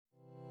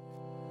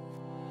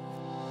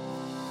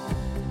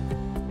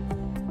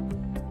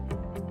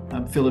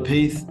I'm Phillip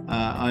Heath.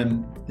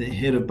 I'm the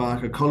head of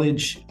Barker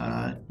College,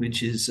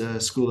 which is a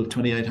school of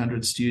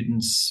 2,800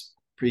 students,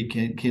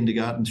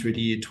 pre-kindergarten through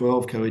to year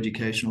 12,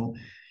 co-educational,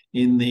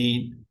 in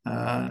the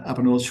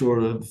upper North Shore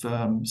of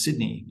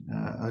Sydney,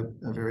 a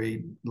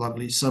very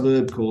lovely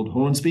suburb called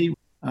Hornsby.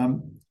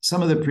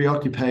 Some of the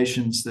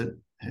preoccupations that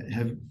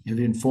have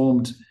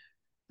informed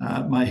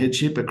my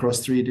headship across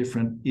three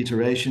different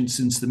iterations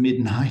since the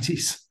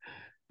mid-90s.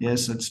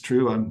 Yes, that's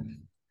true. I've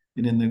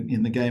been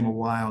in the game a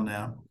while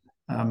now.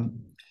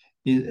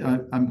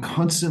 I'm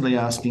constantly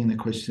asking the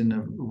question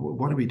of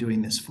what are we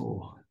doing this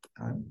for?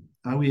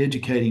 Are we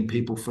educating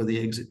people for the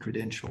exit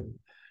credential,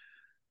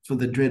 for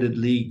the dreaded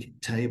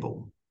league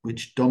table,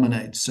 which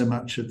dominates so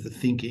much of the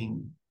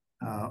thinking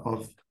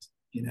of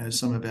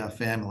some of our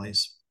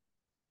families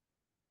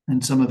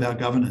and some of our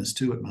governors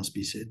too, it must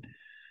be said,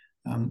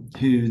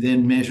 who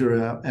then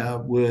measure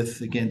our worth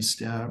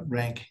against our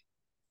rank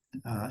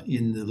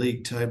in the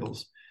league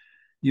tables.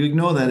 You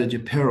ignore that at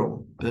your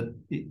peril, but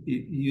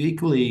you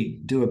equally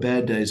do a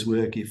bad day's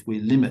work if we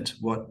limit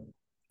what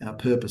our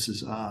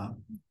purposes are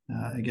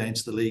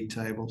against the league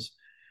tables.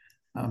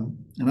 And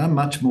I'm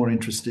much more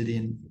interested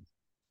in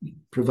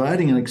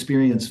providing an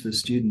experience for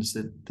students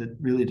that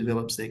really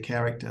develops their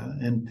character,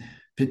 and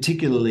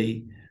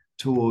particularly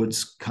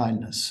towards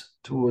kindness,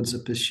 towards a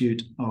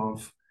pursuit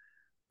of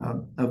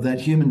that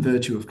human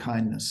virtue of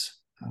kindness.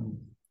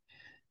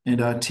 And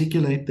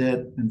articulate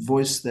that and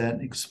voice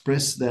that,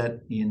 express that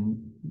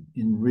in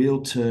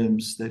real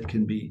terms that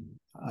can be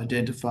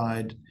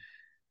identified,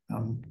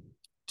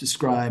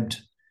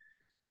 described,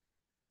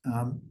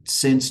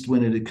 sensed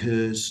when it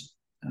occurs,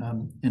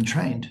 and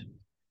trained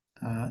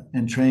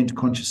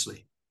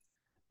consciously.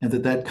 And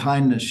that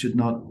kindness should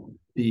not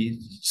be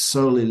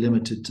solely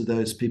limited to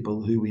those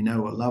people who we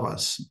know or love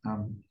us.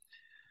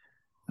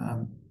 And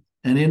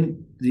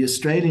in the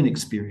Australian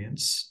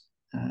experience,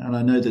 and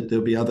I know that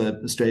there'll be other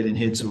Australian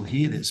heads who'll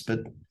hear this, but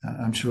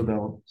I'm sure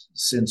they'll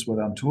sense what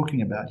I'm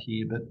talking about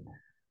here. But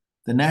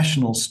the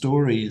national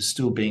story is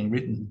still being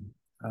written.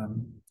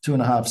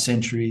 2.5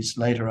 centuries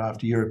later,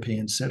 after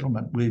European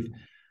settlement, we've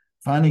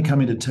finally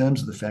come into terms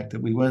with the fact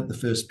that we weren't the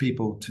first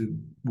people to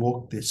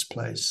walk this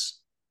place.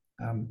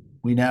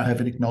 We now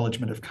have an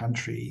acknowledgement of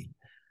country,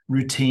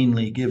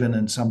 routinely given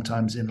and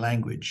sometimes in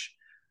language.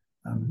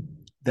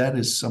 That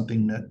is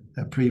something that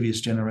a previous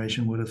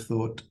generation would have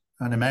thought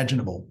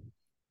unimaginable.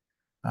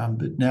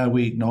 But now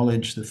we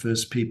acknowledge the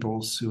first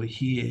peoples who are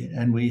here,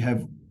 and we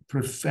have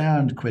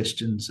profound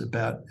questions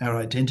about our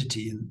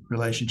identity in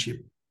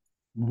relationship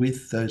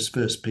with those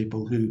first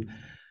people who,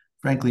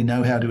 frankly,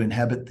 know how to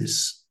inhabit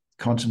this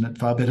continent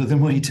far better than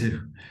we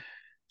do.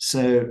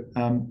 So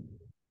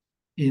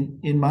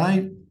in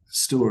my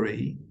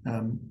story,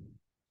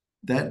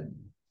 that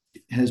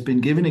has been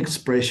given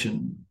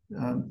expression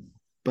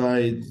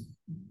by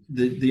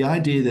the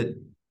idea that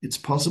it's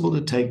possible to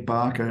take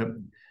Barker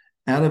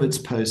out of its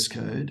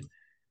postcode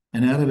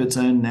and out of its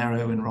own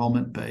narrow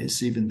enrolment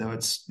base, even though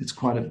it's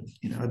quite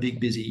a big,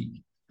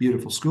 busy,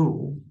 beautiful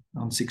school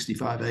on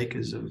 65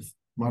 acres of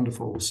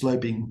wonderful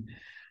sloping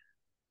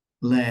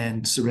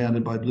land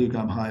surrounded by blue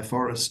gum high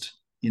forest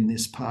in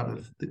this part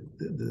of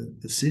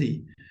the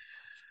city.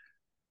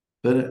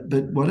 But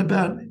what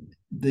about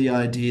the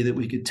idea that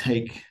we could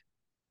take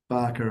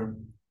Barker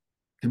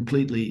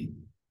completely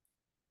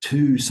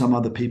to some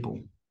other people?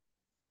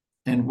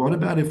 And what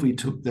about if we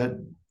took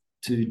that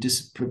to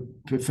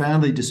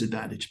profoundly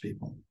disadvantaged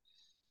people?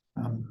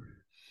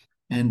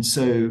 And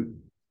so,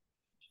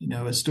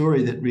 a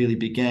story that really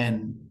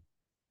began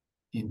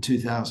in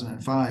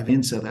 2005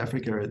 in South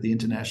Africa at the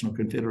International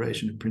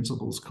Confederation of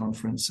Principals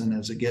Conference, and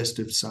as a guest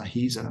of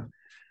Sahiza,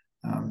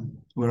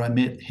 where I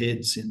met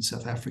heads in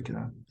South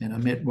Africa. And I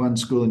met one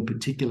school in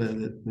particular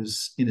that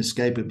was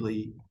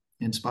inescapably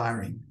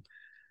inspiring.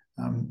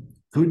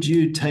 Could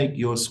you take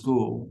your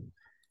school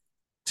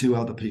to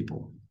other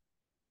people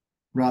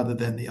rather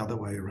than the other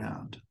way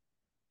around?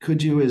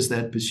 Could you, as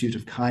that pursuit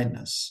of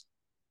kindness,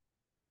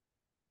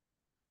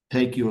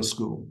 take your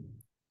school?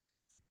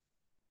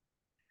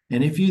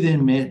 And if you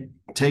then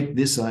take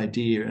this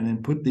idea and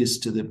then put this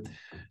to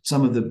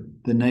some of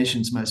the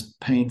nation's most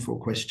painful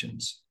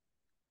questions,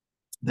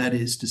 that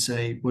is to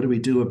say, what do we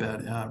do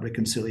about our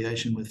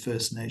reconciliation with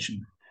First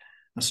Nation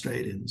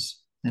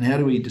Australians? And how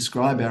do we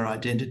describe our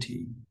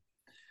identity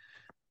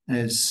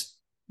as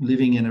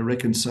living in a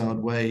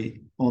reconciled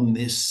way on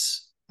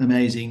this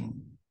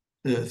amazing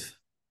earth,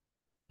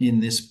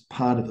 in this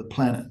part of the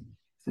planet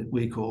that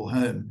we call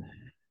home?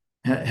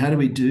 How do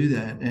we do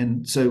that?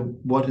 And so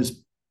what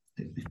has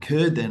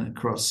occurred then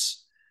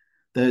across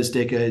those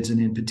decades, and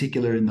in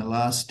particular in the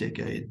last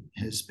decade,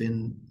 has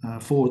been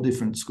 4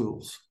 different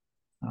schools.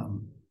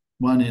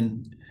 One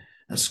in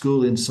a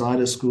school inside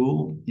a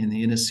school in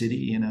the inner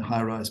city in a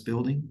high-rise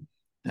building.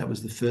 That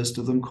was the first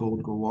of them,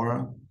 called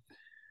Gawara.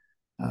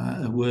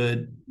 A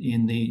word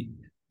in the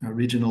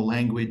original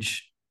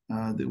language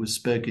that was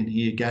spoken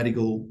here,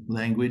 Gadigal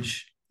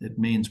language, it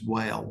means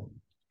whale,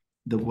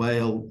 the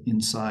whale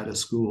inside a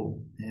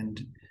school.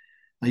 And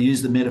I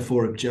use the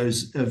metaphor of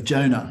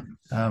Jonah,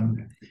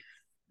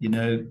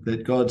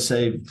 that God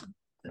saved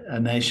a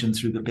nation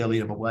through the belly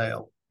of a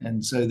whale.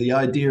 And so the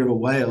idea of a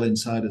whale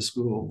inside a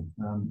school,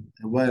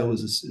 a whale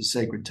was a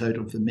sacred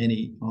totem for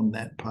many in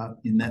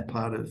that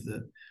part of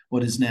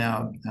what is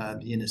now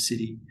the inner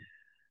city.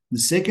 The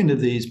second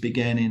of these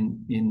began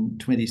in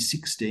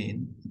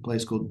 2016, a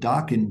place called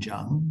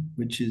Darkinjung,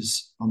 which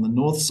is on the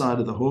north side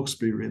of the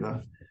Hawkesbury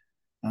River,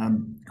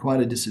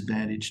 quite a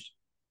disadvantaged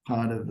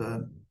part of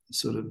a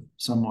sort of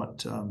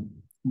somewhat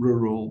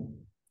rural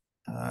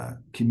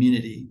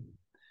community,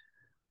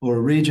 or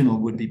a regional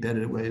would be a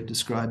better way of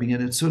describing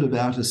it. It's sort of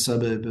outer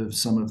suburb of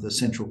some of the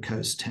Central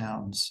Coast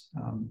towns.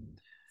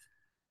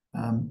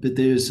 But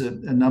there's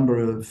a number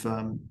of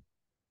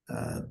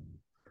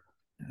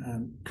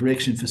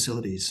correction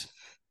facilities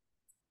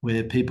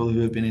where people who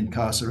have been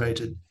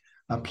incarcerated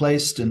are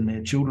placed and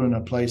their children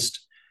are placed.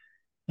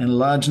 And a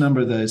large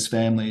number of those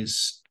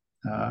families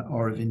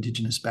are of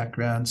indigenous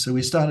background. So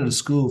we started a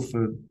school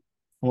for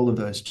all of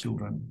those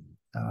children.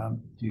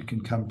 You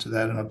can come to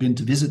that. And I've been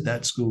to visit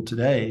that school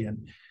today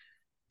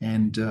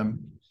and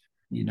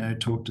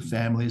talk to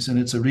families. And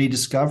it's a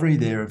rediscovery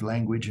there of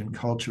language and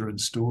culture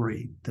and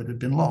story that had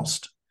been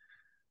lost.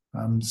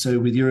 So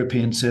with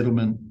European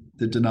settlement,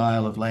 the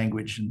denial of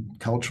language and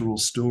cultural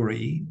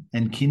story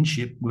and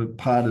kinship were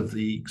part of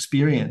the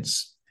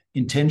experience,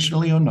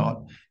 intentionally or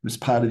not. It was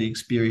part of the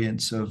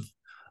experience of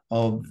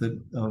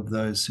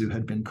those who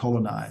had been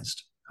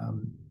colonized.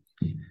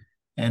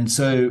 And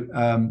so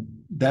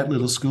that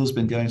little school's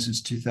been going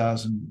since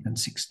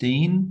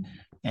 2016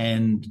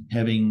 and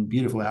having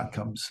beautiful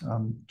outcomes.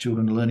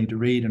 Children are learning to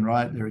read and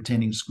write. They're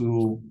attending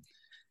school.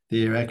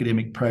 Their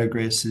academic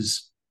progress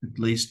is at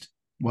least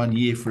 1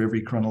 year for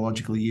every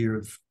chronological year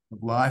of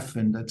life,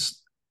 and that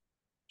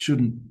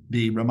shouldn't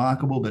be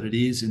remarkable, but it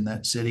is in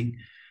that setting.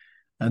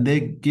 And they're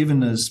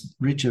given as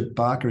rich a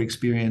Barker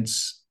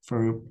experience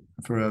for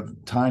a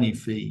tiny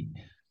fee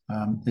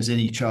as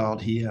any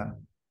child here.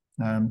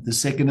 The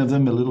second of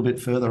them, a little bit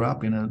further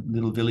up in a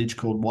little village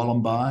called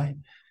Wollombi,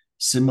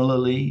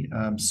 similarly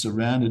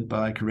surrounded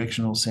by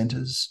correctional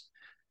centres,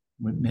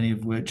 many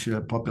of which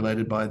are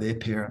populated by their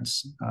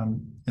parents.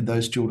 And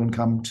those children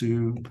come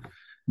to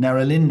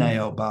Narralin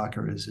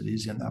Barker, as it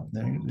is up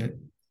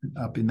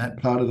in that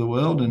part of the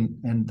world.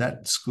 And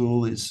that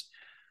school is,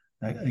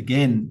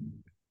 again,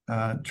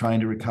 trying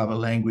to recover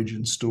language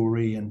and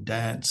story and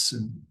dance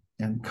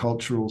and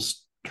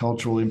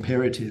cultural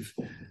imperative.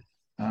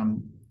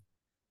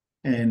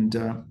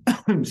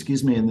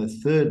 Excuse me, and the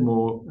third,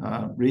 more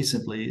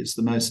recently, is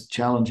the most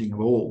challenging of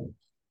all.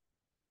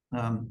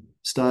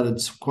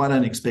 Started quite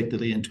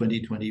unexpectedly in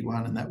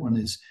 2021, and that one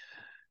is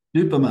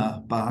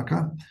Dupama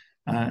Barker,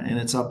 and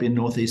it's up in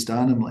northeast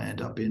Arnhem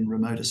Land, up in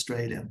remote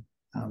Australia,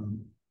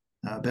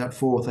 about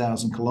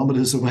 4,000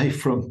 kilometres away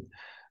from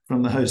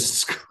the host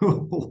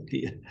school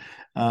here.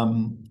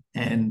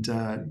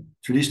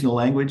 Traditional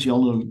language,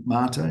 Yolngu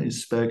Mata,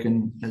 is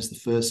spoken as the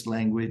first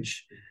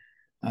language.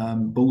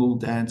 Bungal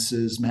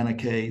dances,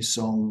 Manakay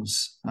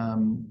songs,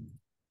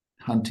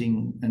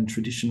 hunting, and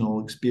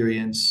traditional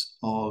experience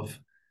of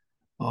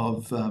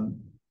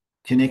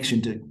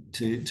connection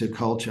to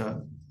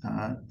culture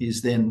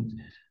is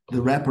then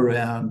the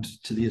wraparound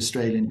to the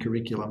Australian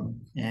curriculum,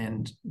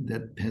 and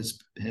that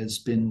has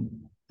been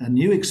a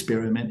new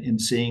experiment in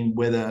seeing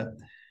whether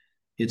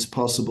it's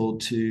possible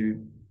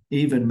to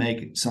even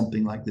make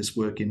something like this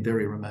work in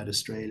very remote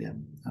Australia.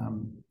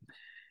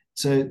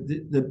 So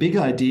the big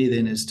idea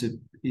then is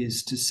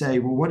to say,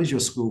 well, what is your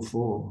school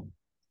for?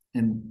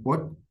 And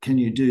what can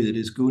you do that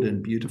is good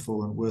and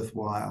beautiful and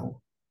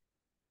worthwhile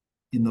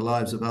in the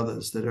lives of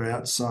others that are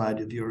outside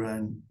of your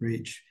own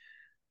reach?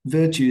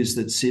 Virtues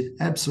that sit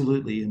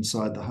absolutely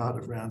inside the heart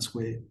of Round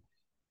Square.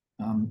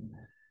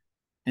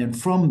 And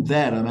from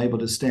that, I'm able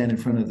to stand in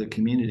front of the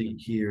community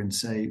here and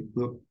say,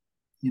 look,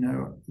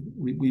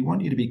 we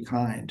want you to be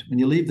kind. When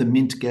you leave the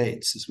mint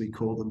gates, as we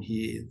call them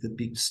here, the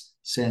big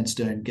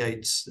sandstone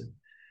gates that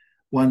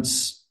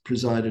once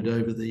presided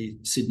over the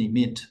Sydney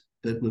Mint,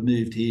 that were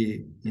moved here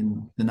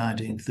in the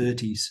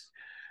 1930s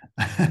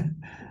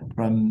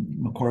from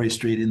Macquarie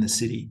Street in the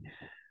city.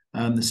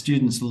 The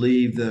students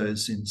leave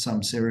those in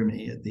some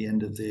ceremony at the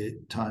end of their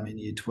time in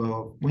Year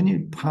 12. When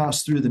you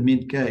pass through the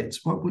Mint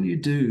gates, what will you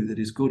do that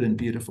is good and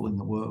beautiful in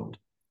the world?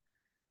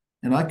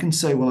 And I can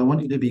say, well, I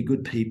want you to be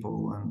good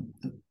people.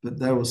 But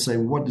they will say,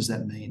 well, what does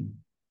that mean?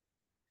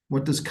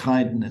 What does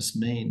kindness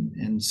mean?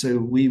 And so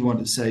we want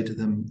to say to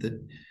them that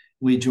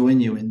we join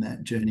you in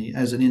that journey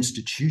as an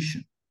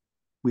institution.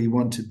 We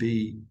want to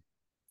be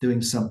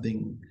doing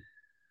something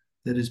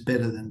that is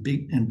better than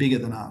bigger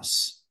than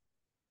us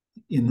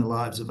in the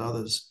lives of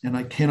others. And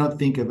I cannot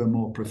think of a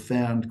more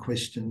profound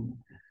question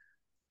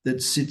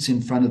that sits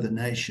in front of the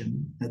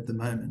nation at the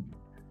moment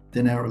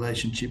than our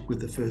relationship with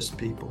the First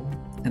People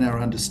and our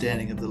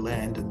understanding of the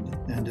land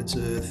and its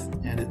earth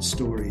and its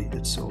story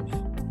itself.